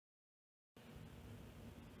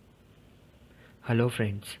Hello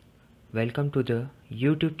friends, welcome to the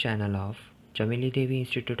YouTube channel of Chameli Devi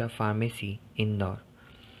Institute of Pharmacy, Indore.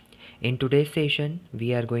 In today's session,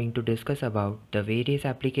 we are going to discuss about the various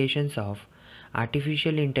applications of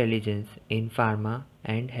artificial intelligence in pharma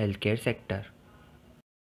and healthcare sector.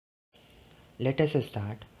 Let us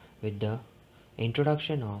start with the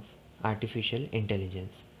introduction of artificial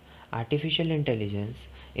intelligence. Artificial intelligence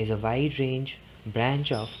is a wide range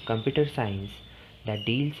branch of computer science that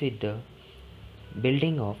deals with the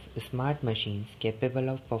building of smart machines capable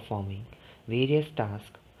of performing various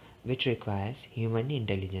tasks which requires human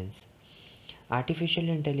intelligence. Artificial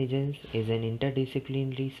intelligence is an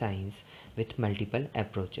interdisciplinary science with multiple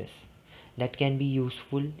approaches that can be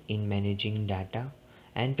useful in managing data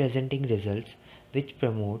and presenting results, which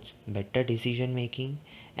promotes better decision making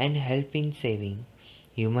and help in saving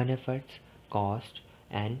human efforts, cost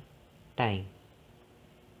and time.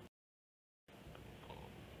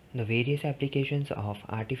 The various applications of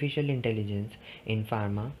artificial intelligence in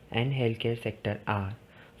pharma and healthcare sector are: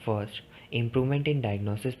 first, improvement in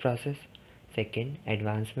diagnosis process; second,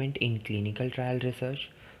 advancement in clinical trial research;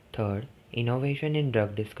 third, innovation in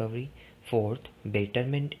drug discovery; fourth,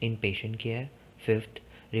 betterment in patient care; fifth,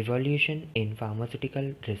 revolution in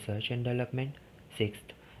pharmaceutical research and development;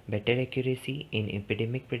 sixth, better accuracy in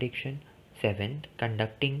epidemic prediction; seventh,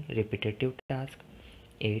 conducting repetitive tasks;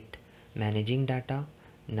 eighth, managing data;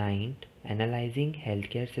 ninth, analyzing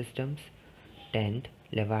healthcare systems; 10th,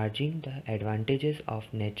 leveraging the advantages of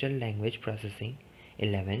natural language processing;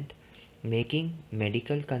 11th, making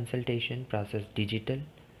medical consultation process digital;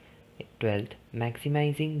 12th,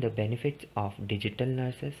 maximizing the benefits of digital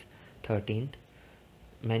nurses; 13th,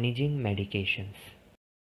 managing medications.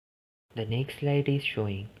 The next slide is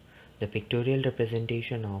showing the pictorial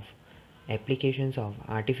representation of applications of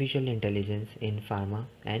artificial intelligence in pharma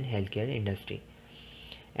and healthcare industry.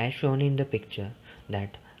 As shown in the picture,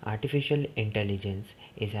 that artificial intelligence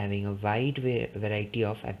is having a wide variety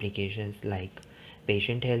of applications like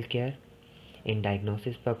patient healthcare, in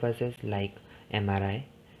diagnosis purposes like MRI,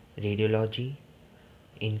 radiology,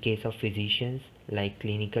 in case of physicians like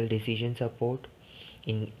clinical decision support,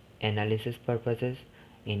 in analysis purposes,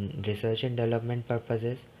 in research and development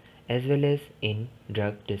purposes, as well as in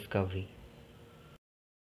drug discovery.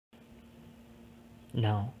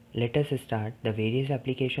 Now, let us start the various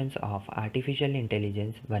applications of artificial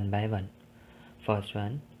intelligence one by one. First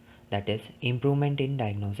one, that is improvement in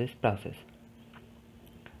diagnosis process.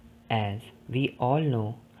 As we all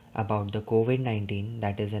know about the COVID-19,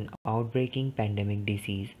 that is an outbreaking pandemic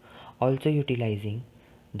disease, also utilizing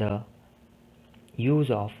the use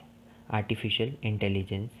of artificial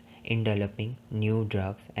intelligence in developing new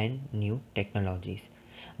drugs and new technologies.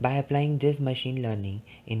 By applying this machine learning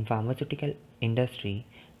in pharmaceutical industry,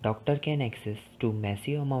 doctor can access to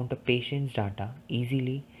massive amount of patients' data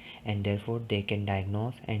easily, and therefore they can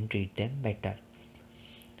diagnose and treat them better.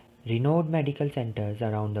 Renowned medical centers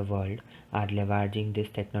around the world are leveraging this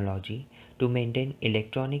technology to maintain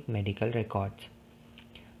electronic medical records,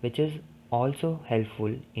 which is also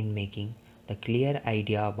helpful in making the clear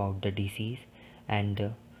idea about the disease and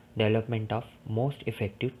the development of most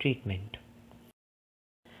effective treatment.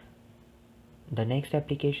 The next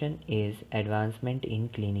application is advancement in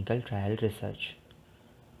clinical trial research.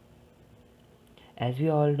 As we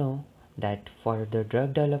all know that for the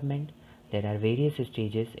drug development, there are various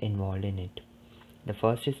stages involved in it. The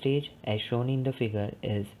first stage, as shown in the figure,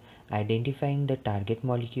 is identifying the target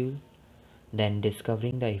molecule, then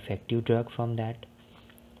discovering the effective drug from that.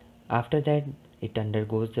 After that, it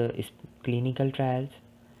undergoes the clinical trials,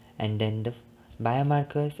 and then the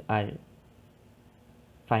biomarkers are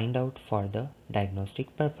find out for the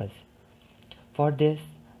diagnostic purpose. For this,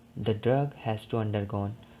 the drug has to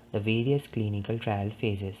undergo the various clinical trial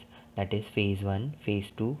phases, that is phase 1, phase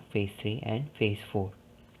 2, phase 3 and phase 4.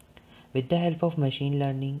 With the help of machine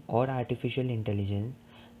learning or artificial intelligence,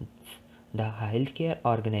 the healthcare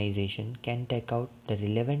organization can take out the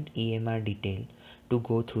relevant EMR detail to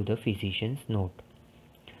go through the physician's note.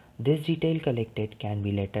 This detail collected can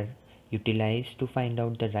be later utilized to find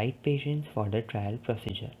out the right patients for the trial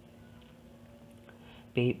procedure.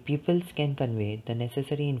 People can convey the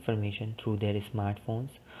necessary information through their smartphones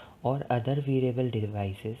or other wearable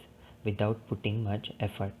devices without putting much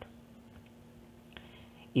effort.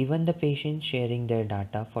 Even the patients sharing their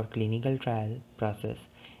data for clinical trial process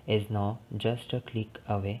is now just a click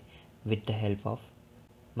away with the help of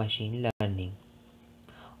machine learning.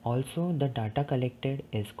 Also, the data collected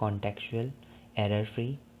is contextual,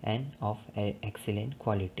 error-free and of excellent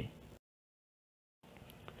quality.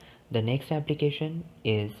 The next application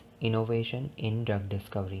is innovation in drug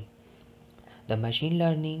discovery. The machine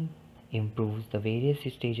learning improves the various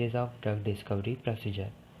stages of drug discovery procedure.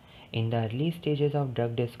 In the early stages of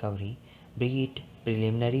drug discovery, be it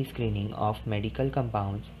preliminary screening of medical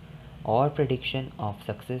compounds or prediction of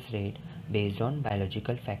success rate based on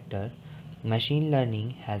biological factors, machine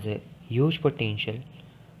learning has a huge potential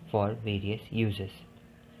for various uses.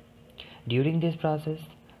 During this process,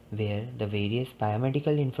 where the various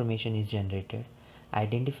biomedical information is generated,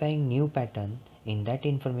 identifying new patterns in that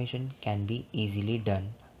information can be easily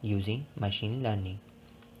done using machine learning.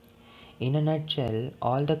 In a nutshell,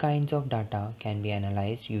 all the kinds of data can be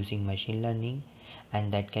analyzed using machine learning,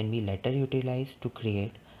 and that can be later utilized to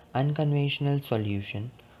create unconventional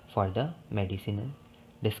solution for the medicinal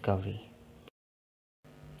discovery.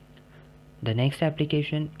 The next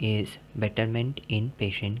application is betterment in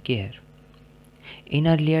patient care. In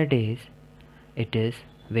earlier days, it is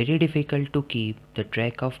very difficult to keep the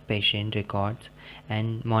track of patient records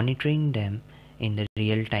and monitoring them in the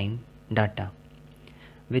real-time data.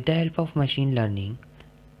 With the help of machine learning,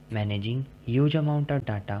 managing huge amount of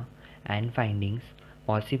data and findings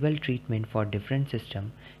possible treatment for different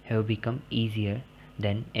systems have become easier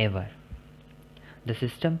than ever. The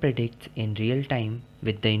system predicts in real time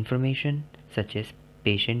with the information such as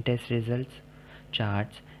patient test results,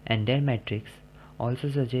 charts and their metrics,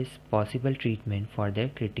 also suggests possible treatment for their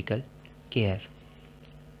critical care.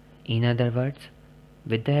 In other words,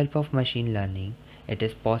 with the help of machine learning, it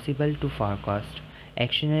is possible to forecast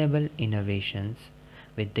actionable innovations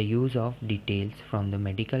with the use of details from the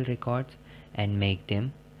medical records and make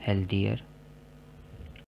them healthier.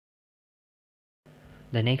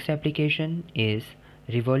 The next application is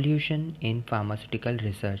revolution in pharmaceutical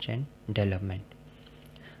research and development.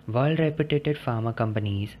 World-reputed pharma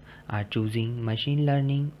companies are choosing machine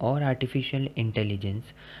learning or artificial intelligence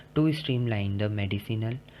to streamline the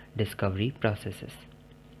medicinal discovery processes.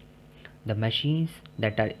 The machines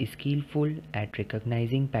that are skillful at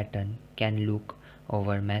recognizing patterns can look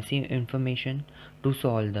over massive information to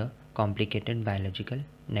solve the complicated biological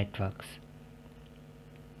networks.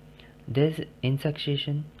 This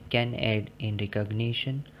insuccession can aid in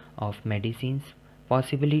recognition of medicines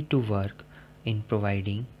possibly to work in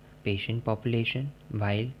providing patient population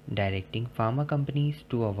while directing pharma companies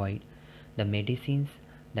to avoid the medicines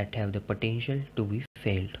that have the potential to be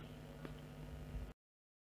failed.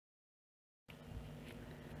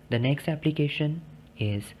 The next application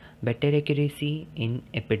is better accuracy in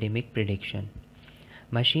epidemic prediction.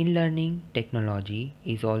 Machine learning technology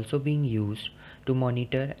is also being used to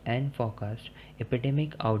monitor and forecast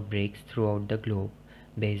epidemic outbreaks throughout the globe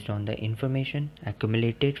based on the information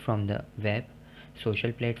accumulated from the web,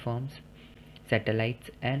 social platforms, satellites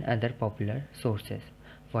and other popular sources.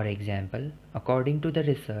 For example, according to the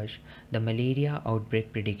research, the malaria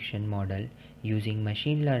outbreak prediction model using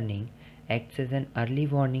machine learning acts as an early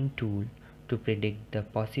warning tool to predict the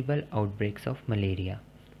possible outbreaks of malaria.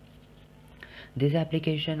 This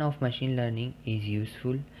application of machine learning is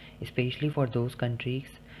useful especially for those countries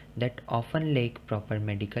that often lack proper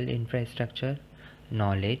medical infrastructure,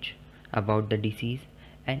 knowledge about the disease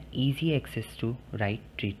and easy access to right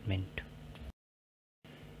treatment.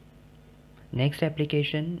 Next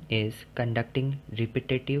application is conducting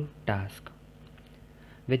repetitive tasks.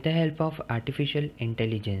 With the help of artificial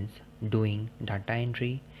intelligence, doing data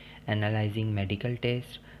entry, analyzing medical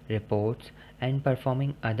tests, reports and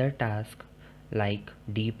performing other tasks like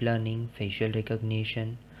deep learning, facial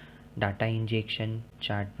recognition, data injection,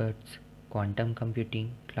 chatbots, quantum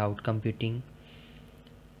computing, cloud computing.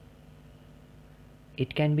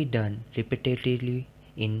 It can be done repetitively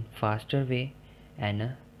in faster way and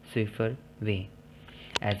a swifter way.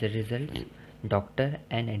 As a result, doctor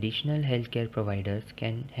and additional healthcare providers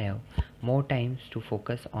can have more time to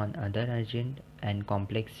focus on other urgent and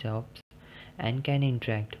complex jobs and can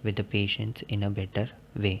interact with the patients in a better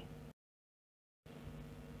way.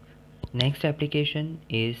 Next application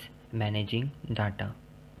is managing data.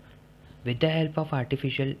 With the help of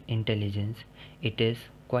artificial intelligence, it is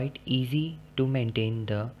quite easy to maintain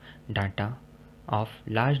the data of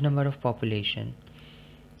large number of population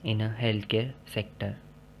in a healthcare sector.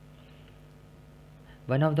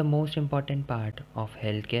 One of the most important part of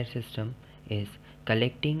healthcare system is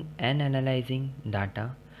collecting and analyzing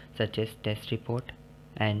data such as test report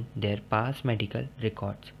and their past medical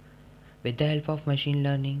records. With the help of machine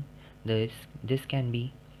learning, this can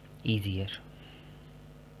be easier.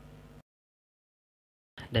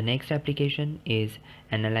 The next application is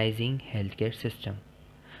analyzing healthcare system.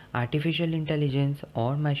 Artificial intelligence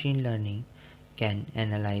or machine learning can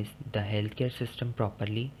analyze the healthcare system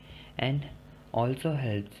properly and also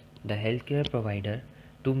helps the healthcare provider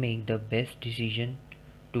to make the best decision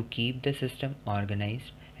to keep the system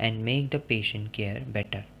organized and make the patient care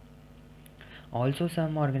better. Also,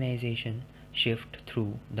 some organizations shift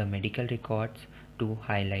through the medical records to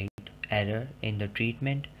highlight error in the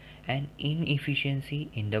treatment and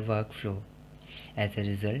inefficiency in the workflow. As a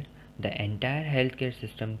result, the entire healthcare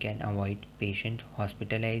system can avoid patient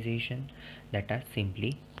hospitalization that are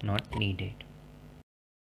simply not needed.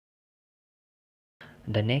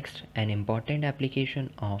 The next and important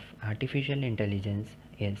application of artificial intelligence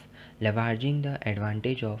is leveraging the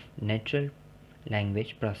advantage of natural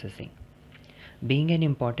language processing. Being an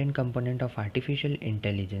important component of artificial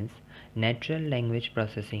intelligence, natural language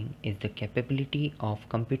processing is the capability of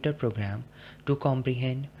computer program to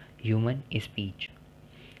comprehend human speech.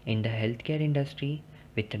 In the healthcare industry,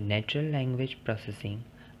 with natural language processing,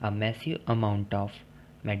 a massive amount of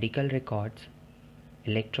medical records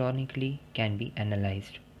electronically can be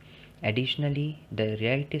analyzed. Additionally, the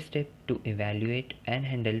right step to evaluate and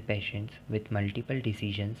handle patients with multiple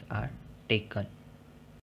decisions are taken.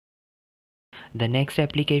 The next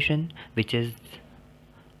application, which is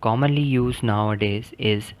commonly used nowadays,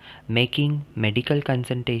 is making medical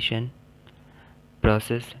consultation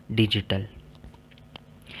process digital.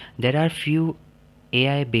 There are few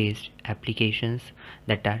AI-based applications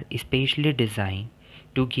that are especially designed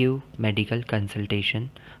to give medical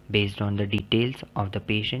consultation based on the details of the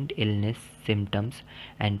patient illness, symptoms,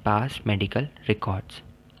 and past medical records.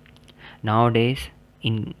 Nowadays,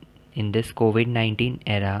 in this COVID-19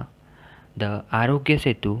 era, the Arogya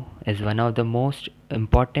Setu is one of the most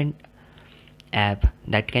important app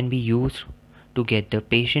that can be used to get the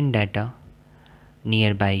patient data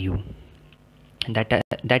nearby you.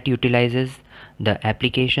 That utilizes the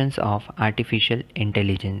applications of artificial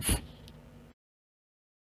intelligence.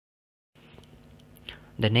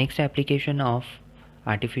 The next application of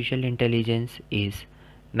artificial intelligence is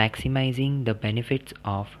maximizing the benefits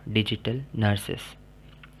of digital nurses.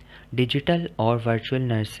 Digital or virtual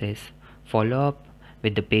nurses follow up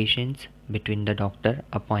with the patients between the doctor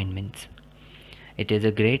appointments. It is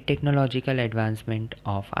a great technological advancement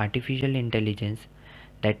of artificial intelligence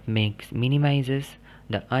that minimizes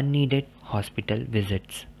the unneeded hospital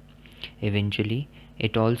visits. Eventually,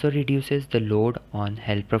 it also reduces the load on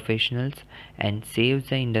health professionals and saves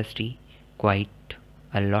the industry quite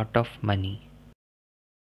a lot of money.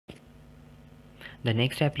 The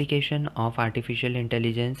next application of artificial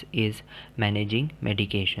intelligence is managing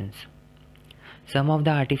medications. Some of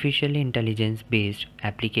the artificial intelligence based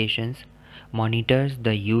applications monitors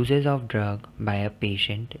the uses of drug by a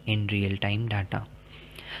patient in real-time data.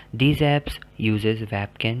 These apps uses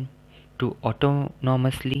webcam to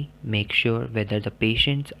autonomously make sure whether the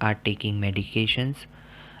patients are taking medications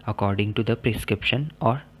according to the prescription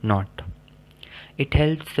or not. It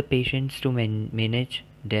helps the patients to manage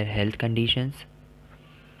their health conditions.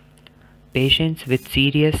 Patients with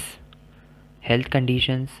serious health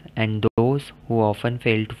conditions and those who often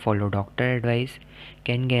fail to follow doctor advice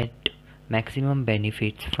can get maximum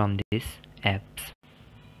benefits from these apps.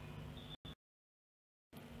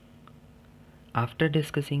 After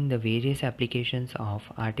discussing the various applications of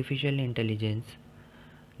artificial intelligence,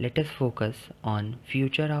 let us focus on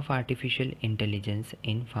future of artificial intelligence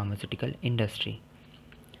in pharmaceutical industry.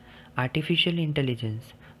 Artificial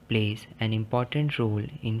intelligence plays an important role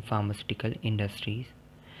in pharmaceutical industries,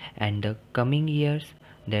 and the coming years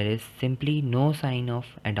there is simply no sign of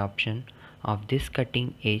adoption of this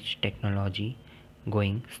cutting edge technology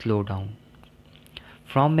going slow down.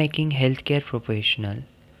 From making healthcare professional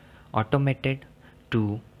automated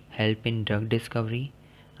to help in drug discovery,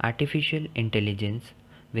 artificial intelligence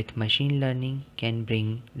with machine learning can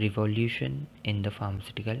bring revolution in the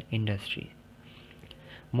pharmaceutical industry.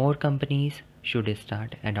 More companies should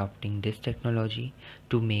start adopting this technology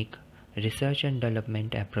to make research and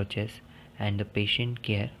development approaches and the patient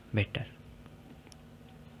care better.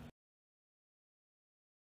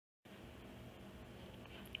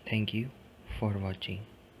 Thank you for watching.